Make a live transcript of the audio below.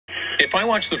If I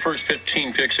watch the first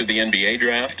 15 picks of the NBA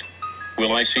draft,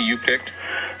 will I see you picked?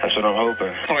 That's what I'm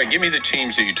hoping. All right, give me the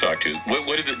teams that you talked to.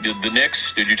 What did the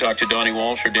Knicks? Did you talk to Donnie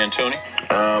Walsh or D'Antoni?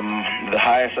 The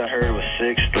highest I heard was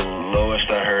 6. The lowest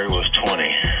I heard was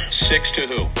 20. 6 to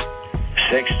who?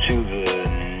 6 to the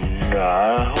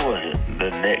who was it? The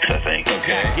Knicks, I think.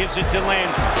 Okay. Gives it to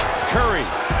Landry. Curry.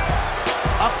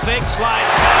 Up fake,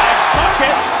 slides back.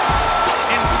 Bucket.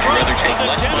 Would you rather take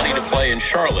less money to play in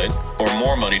Charlotte or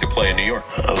more money to play in New York?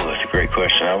 Oh, that's a great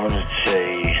question. I'm going to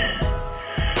say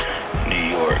New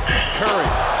York. Curry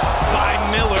by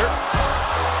Miller.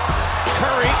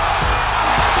 Curry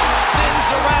spins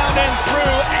around and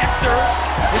through after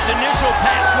his initial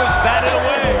pass was batted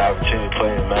away. An opportunity to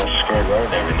play in Madison Square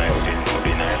Garden every night would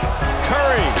be nice.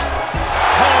 Curry,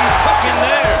 home cooking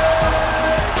there.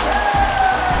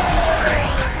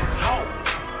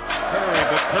 Curry,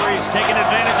 but Curry's taking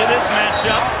advantage of this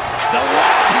matchup. The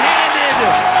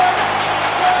left-handed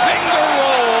finger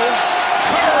roll.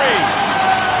 Curry,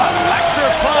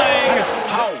 electrifying.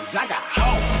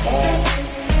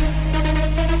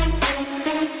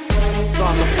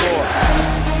 On the floor.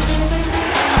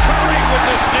 Curry with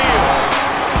the steal.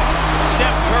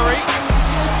 Steph Curry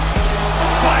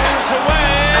fires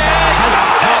away.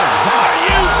 Are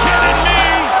you kidding me?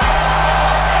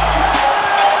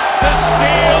 The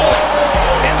steal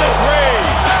in the three.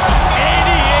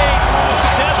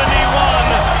 88-71,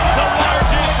 the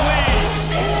largest lead.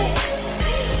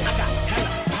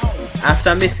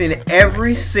 After missing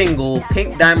every single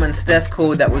Pink Diamond Steph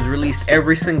code that was released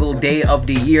every single day of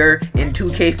the year in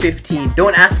 2K15,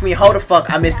 don't ask me how the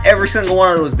fuck I missed every single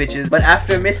one of those bitches, but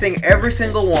after missing every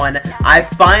single one, I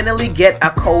finally get a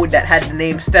code that had the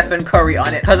name Stephen Curry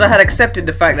on it, because I had accepted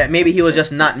the fact that maybe he was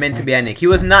just not meant to be a Nick. He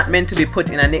was not meant to be put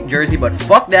in a Nick jersey, but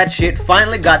fuck that shit,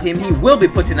 finally got him. He will be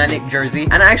put in a Nick jersey,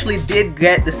 and I actually did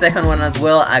get the second one as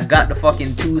well. I got the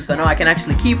fucking 2, so now I can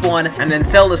actually keep one and then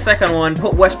sell the second one,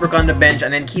 put Westbrook on the bench,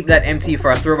 and then keep that MT for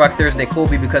a Throwback Thursday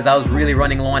Kobe, because I was really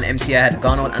running low on MT. I had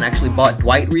gone out and actually bought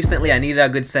Dwight recently. I needed a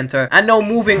good center. And now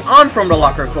moving on from the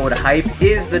locker code hype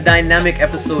is the dynamic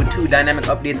episode 2 dynamic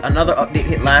updates. Another update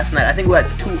hit last night. I think we had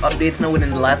 2 updates now within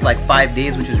the last like 5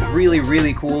 days, which is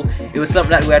really cool. It was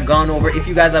something that we had gone over. If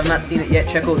you guys have not seen it yet,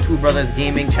 check out Two Brothers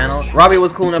Gaming channel. Robbie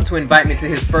was cool enough to invite me to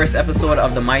his first episode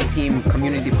of the My Team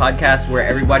community podcast, where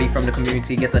everybody from the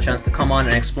community gets a chance to come on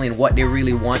and explain what they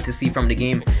really want to see from the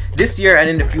game this year and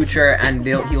in the future, and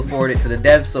he'll forward it to the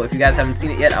devs. So if you guys haven't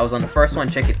seen it yet, I was on the first one,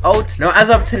 check it out. Now as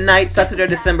of tonight, Saturday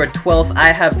December 12th,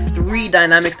 I have 3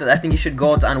 dynamics that I think you should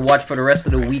go out and watch for the rest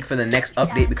of the week for the next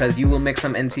update, because you will make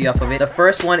some MT off of it. The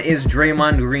first one is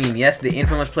Draymond Green. Yes, the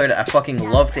infamous player that I fucking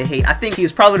love to hate. I think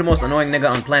he's probably the most annoying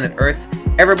nigga on planet Earth.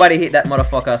 Everybody hate that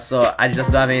motherfucker, so I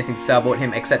just don't have anything to say about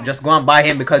him except just go and buy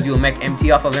him because you'll make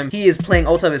MT off of him. He is playing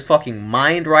out of his fucking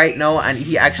mind right now, and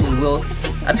he actually will.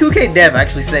 A 2K dev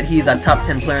actually said he's a top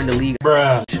 10 player in the league.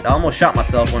 Bruh. I almost shot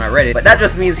myself when I read it, but that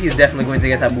just means he's definitely going to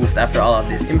get a boost after all of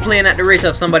this. In playing at the rate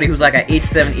of somebody who's like at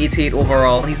 87, 88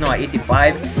 overall, he's now at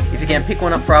 85. If you can pick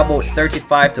one up for about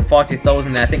 35 to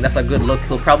 40,000, then I think that's a good look.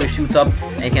 He'll probably shoot up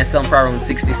and you can sell him for around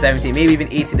 60, 70, maybe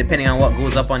even 80 depending on what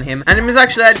goes up on him. And him is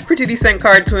actually a pretty decent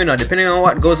card too, you know, depending on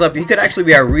what goes up. He could actually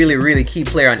be a really key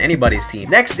player on anybody's team.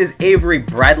 Next is Avery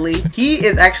Bradley. He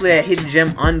is actually a hidden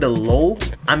gem on the low.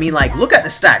 I mean, like, look at the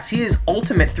stats. He is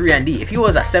ultimate 3-and-D. If he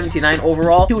was a 79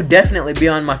 overall, he would definitely be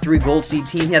on my 3 gold seed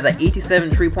team. He has an 87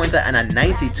 3-pointer and a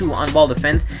 92 on-ball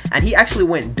defense, and he actually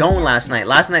went down last night.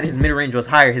 Last night his mid-range was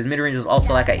higher. His mid-range was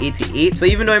also like a 88. So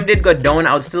even though he did go down,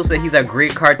 I would still say he's a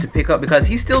great card to pick up because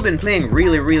he's still been playing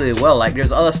really well. Like,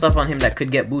 there's other stuff on him that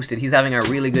could get boosted. He's having a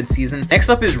really good season. Next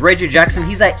up is Reggie Jackson.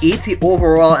 He's at 80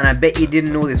 overall, and I bet you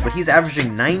didn't know this, but he's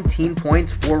averaging 19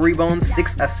 points, 4 rebounds,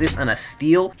 6 assists, and a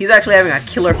steal. He's actually having a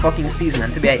killer fucking season,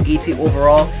 and to be at 80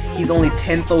 overall, he's only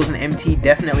 10,000 MT.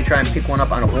 Definitely try and pick one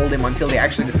up and hold him until they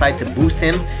actually decide to boost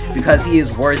him, because he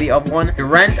is worthy of one.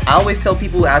 Durant, I always tell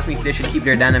people who ask me if they should keep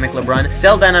their dynamic LeBron,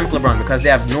 sell dynamic LeBron, because they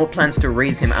have no plans to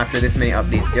raise him after this many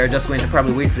updates. They're just going to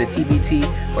probably wait for the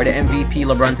TBT or the MVP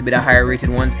LeBron to be the higher rated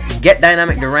ones. Get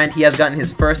dynamic Durant. He has gotten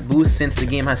his first boost since the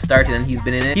game has started and he's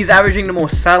been in it. He's averaging the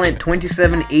most silent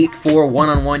 27-8-4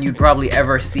 one-on-one you'd probably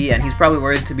ever see, and he's probably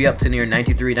worth to be up to near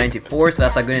 93-94, so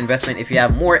that's a good investment if you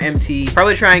have more MT.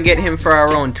 Probably try and get him for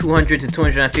around 200 to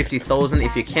 250,000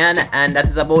 if you can, and that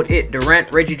is about it.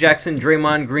 Durant, Reggie Jackson,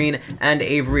 Draymond Green, and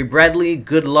Avery Bradley.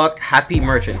 Good luck, happy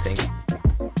merchanting.